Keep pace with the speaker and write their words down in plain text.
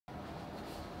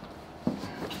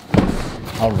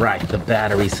All right, the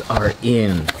batteries are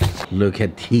in. Look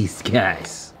at these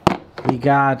guys. We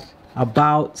got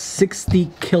about 60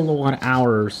 kilowatt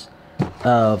hours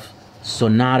of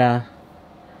Sonata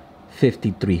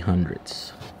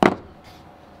 5300s.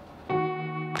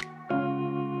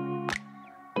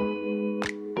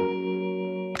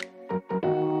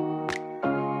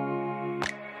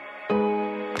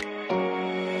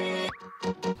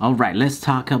 All right, let's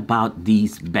talk about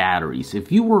these batteries.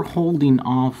 If you were holding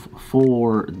off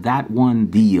for that one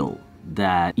deal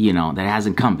that, you know, that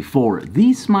hasn't come before,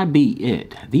 these might be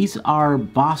it. These are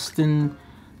Boston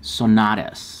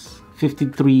Sonatas,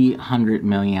 5300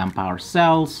 milliamp hour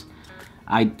cells.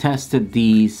 I tested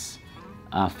these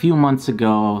a few months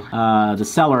ago. The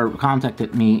seller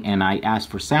contacted me and I asked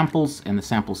for samples, and the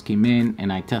samples came in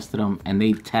and I tested them, and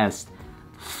they test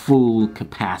full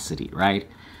capacity, right?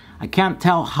 I can't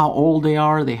tell how old they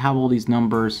are. They have all these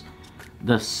numbers.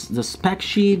 The spec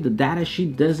sheet, the data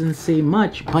sheet doesn't say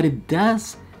much, but it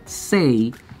does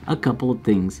say a couple of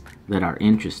things that are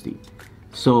interesting.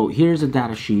 So here's a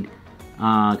data sheet.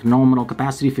 Nominal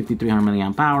capacity 5300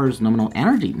 milliamp hours. Nominal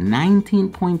energy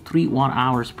 19.3 watt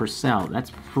hours per cell.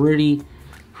 That's pretty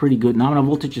good. Nominal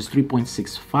voltage is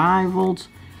 3.65 volts.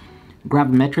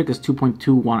 Gravimetric is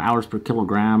 2.2 watt hours per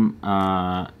kilogram.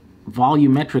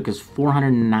 Volumetric is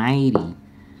 490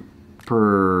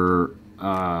 per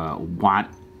watt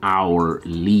hour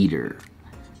liter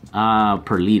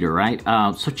per liter, right?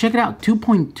 So check it out,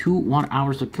 2.2 watt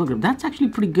hours per kilogram. That's actually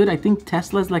pretty good. I think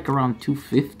Tesla's like around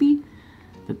 250,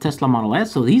 the Tesla Model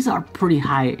S. So these are pretty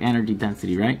high energy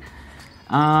density, right?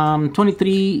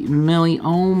 23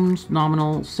 milliohms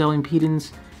nominal cell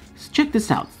impedance. So check this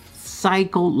out,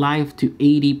 cycle life to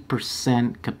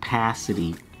 80%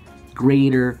 capacity,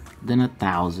 greater than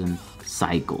 1,000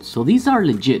 cycles. So these are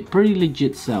legit, pretty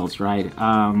legit cells, right?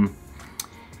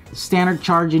 Standard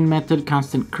charging method,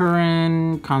 constant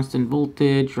current, constant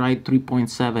voltage, right?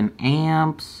 3.7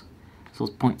 amps. So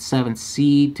it's 0.7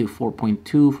 C to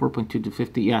 4.2, 4.2 to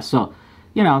 50. Yeah, so,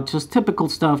 you know, just typical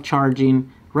stuff.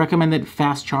 Charging, recommended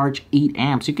fast charge 8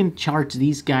 amps. You can charge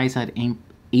these guys at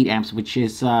 8 amps, which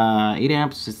is 8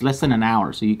 amps is less than an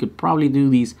hour. So you could probably do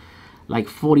these like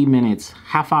 40 minutes,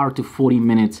 half hour to 40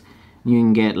 minutes. You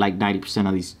can get like 90%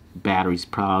 of these batteries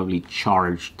probably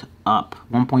charged up.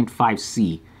 1.5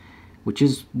 C, which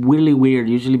is really weird.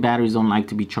 Usually batteries don't like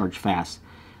to be charged fast.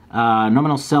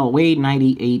 Nominal cell weight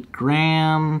 98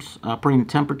 grams. Operating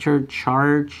temperature,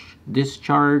 charge,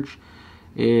 discharge,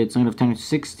 it's negative 10 to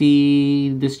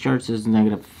 60. Discharge is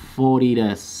negative 40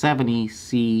 to 70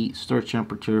 C. Storage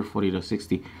temperature 40 to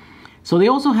 60. So they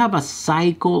also have a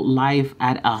cycle life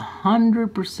at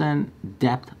 100%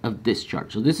 depth of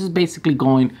discharge. So this is basically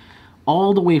going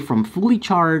all the way from fully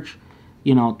charged,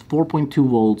 you know, 4.2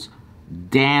 volts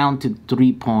down to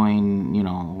 3 point, you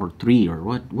know, or 3 or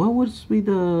what would be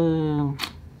the,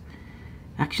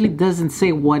 actually doesn't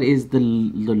say what is the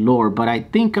lower, but I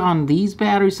think on these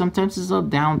batteries sometimes it's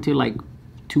up down to like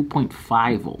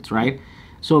 2.5 volts, right?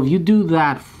 So if you do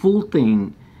that full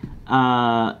thing,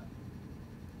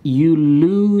 you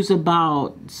lose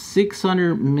about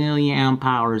 600 milliamp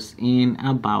hours in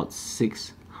about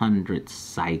 600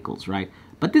 cycles, right?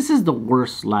 But this is the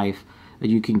worst life that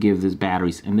you can give these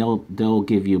batteries, and they'll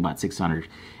give you about 600.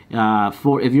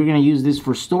 For if you're gonna use this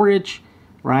for storage,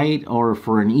 right, or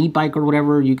for an e-bike or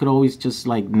whatever, you could always just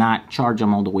like not charge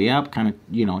them all the way up, kind of,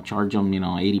 you know, charge them, you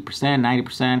know, 80%,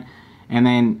 90%, and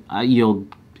then you'll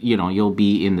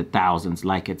be in the thousands,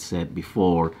 like it said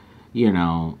before. You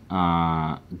know,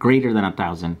 greater than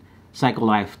 1,000, cycle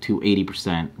life to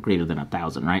 80%, greater than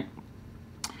 1,000, right?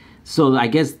 So I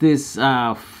guess this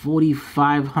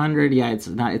 4,500, yeah, it's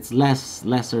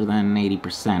lesser than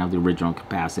 80% of the original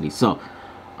capacity. So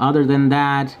other than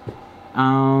that,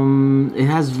 it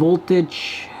has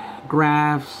voltage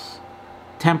graphs,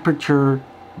 temperature,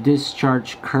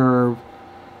 discharge curve,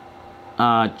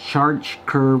 charge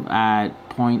curve at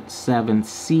 0.7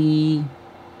 C.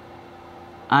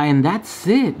 And that's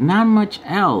it, not much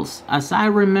else. As I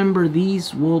remember,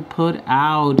 these will put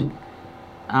out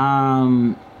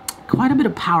quite a bit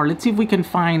of power. Let's see if we can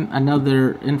find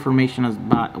another information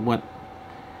about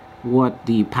what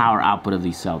the power output of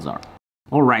these cells are.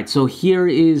 All right, so here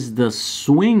is the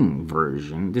swing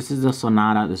version. This is the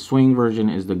Sonata. The swing version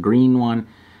is the green one.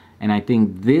 And I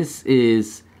think this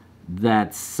is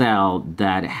that cell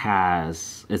that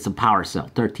has, it's a power cell,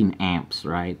 13 amps,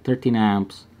 right? 13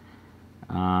 amps.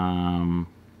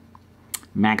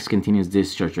 Max continuous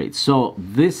discharge rate. So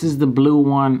this is the blue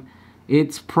one.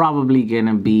 It's probably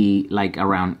gonna be like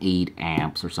around 8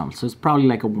 amps or something. So it's probably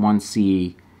like a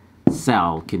 1C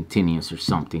cell continuous or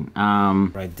something.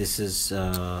 Right, this is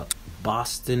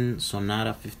Boston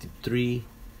Sonata 53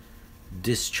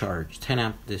 discharge, 10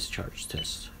 amp discharge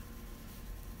test.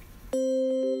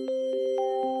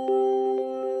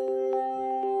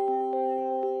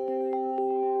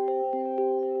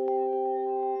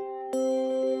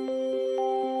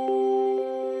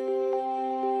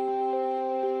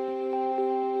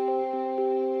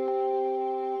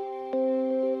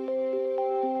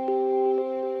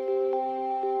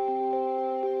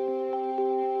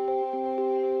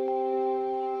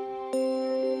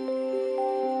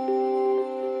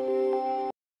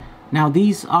 Now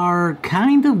these are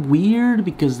kind of weird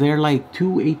because they're like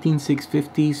two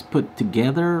 18650s put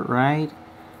together, right?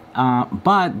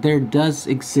 But there does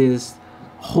exist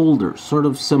holders, sort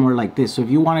of similar like this. So if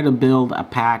you wanted to build a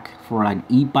pack for an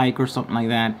e-bike or something like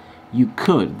that, you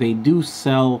could. They do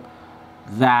sell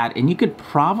that, and you could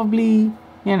probably,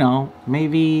 you know,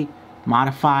 maybe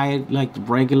modify it like the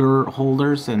regular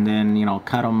holders and then, you know,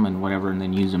 cut them and whatever and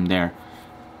then use them there.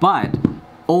 But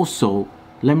also,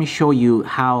 let me show you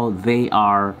how they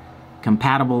are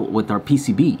compatible with our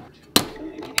PCB.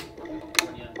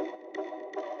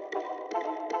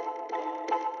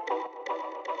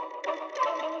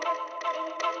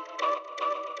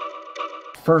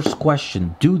 First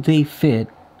question, do they fit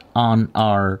on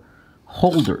our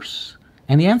holders?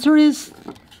 And the answer is,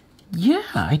 yeah,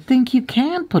 I think you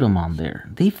can put them on there.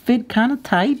 They fit kind of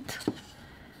tight.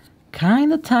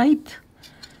 Kind of tight.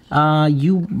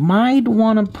 You might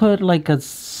want to put like a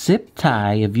zip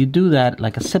tie. If you do that,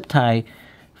 like a zip tie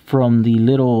from the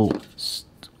little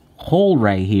hole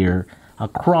right here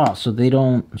across, so they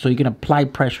don't, so you can apply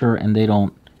pressure and they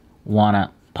don't want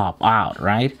to pop out,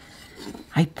 right?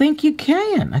 I think you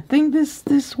can. I think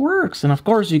this works. And of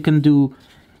course you can do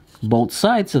both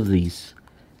sides of these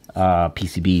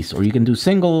PCBs, or you can do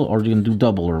single, or you can do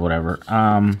double, or whatever.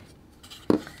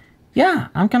 Yeah,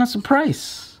 I'm kind of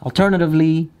surprised.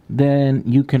 Alternatively, then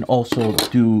you can also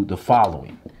do the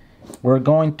following. We're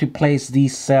going to place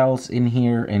these cells in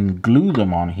here and glue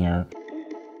them on here.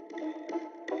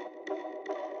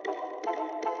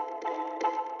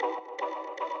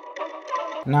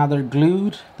 Now they're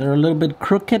glued. They're a little bit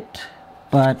crooked,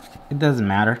 but it doesn't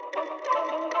matter.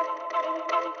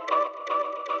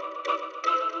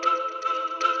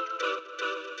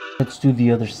 Let's do the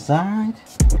other side.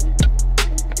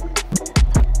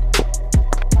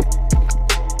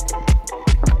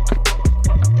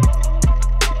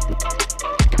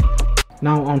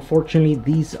 Now, unfortunately,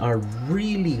 these are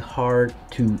really hard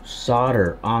to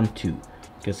solder onto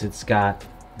because it's got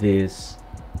this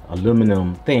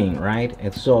aluminum thing, right?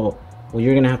 And so what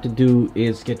you're gonna have to do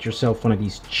is get yourself one of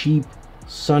these cheap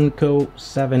Sunco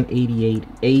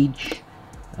 788H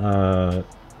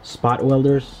spot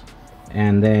welders,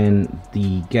 and then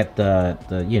get the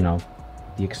you know,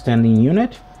 the extending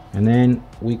unit, and then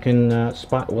we can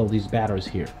spot weld these batteries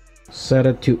here. Set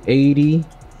it to 80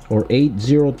 or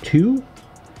 802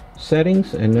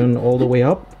 settings, and then all the way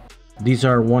up. These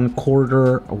are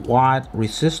 1/4 watt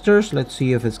resistors. Let's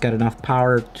see if it's got enough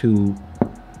power to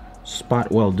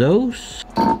spot weld those.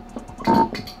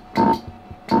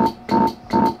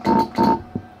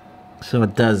 So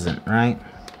it doesn't, right?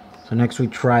 So next we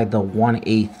try the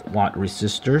 1/8 watt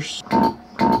resistors.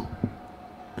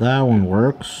 That one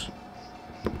works.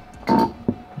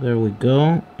 There we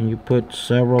go. And you put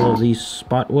several of these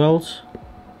spot welds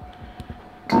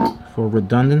for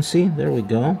redundancy. There we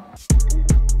go.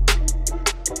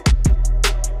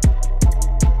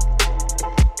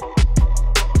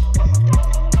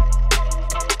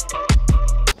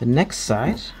 The next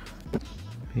side,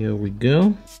 here we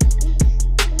go.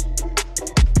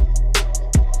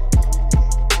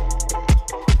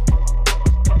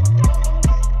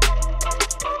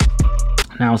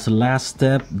 Now as the last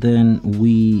step, then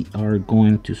we are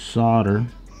going to solder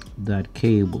that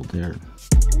cable there.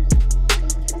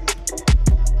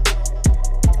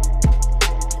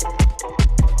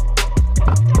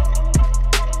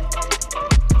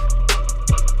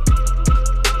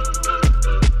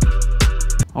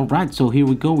 Alright, so here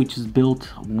we go. We just built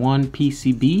one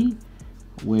PCB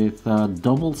with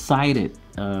double-sided,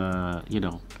 you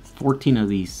know, 14 of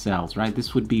these cells, right?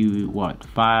 This would be what,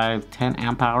 10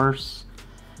 amp hours,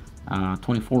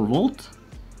 24 volt,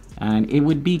 and it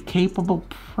would be capable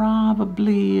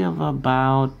probably of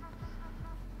about,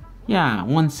 yeah,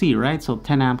 1C, right? So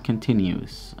 10 amp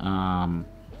continuous,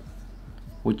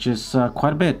 which is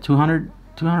quite a bit, 200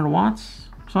 watts.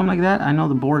 Something like that. I know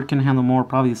the board can handle more,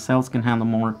 probably the cells can handle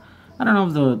more. I don't know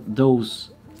if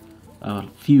those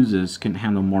fuses can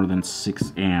handle more than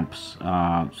 6 amps.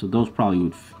 So those probably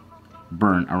would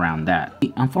burn around that.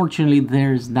 Unfortunately,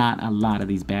 there's not a lot of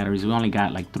these batteries. We only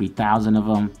got like 3,000 of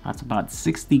them. That's about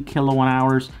 60 kilowatt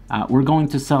hours. We're going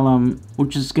to sell them. We're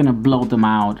just gonna blow them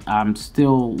out. I'm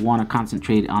still want to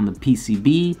concentrate on the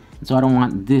PCB, so I don't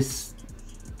want this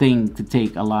thing to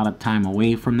take a lot of time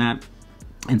away from that.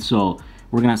 And so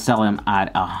we're gonna sell them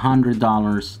at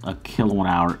 $100 a kilowatt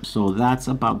hour. So that's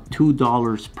about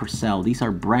 $2 per cell. These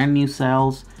are brand new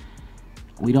cells.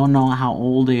 We don't know how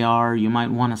old they are. You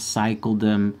might want to cycle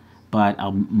them, but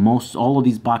all of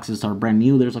these boxes are brand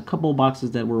new. There's a couple of boxes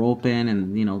that were open,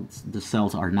 and you know, the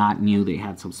cells are not new. They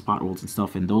had some spot holes and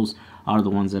stuff, and those are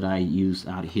the ones that I use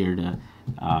out here to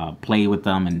play with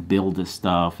them and build this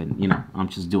stuff. And you know, I'm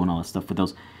just doing all this stuff with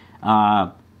those.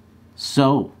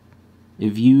 So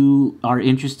if you are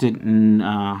interested in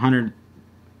 $100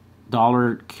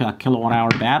 kilowatt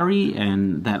hour battery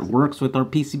and that works with our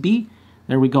PCB,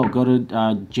 there we go. Go to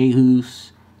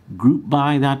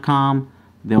jehusgroupbuy.com.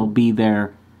 They'll be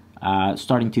there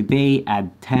starting today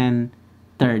at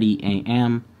 10:30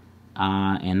 a.m.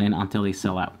 And then until they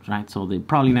sell out, right? So they're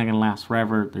probably not gonna last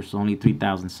forever. There's only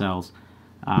 3,000 cells.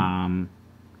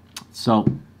 So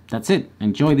that's it.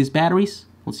 Enjoy these batteries.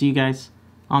 We'll see you guys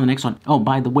on the next one. Oh,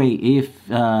 by the way, if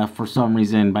for some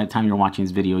reason by the time you're watching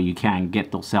this video you can't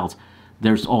get those cells,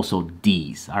 there's also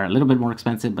these. Are a little bit more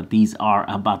expensive, but these are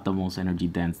about the most energy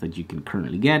dense that you can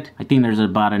currently get. I think there's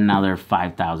about another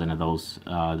 5,000 of those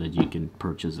that you can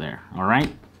purchase there. All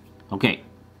right. Okay.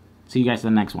 See you guys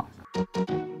in the next one.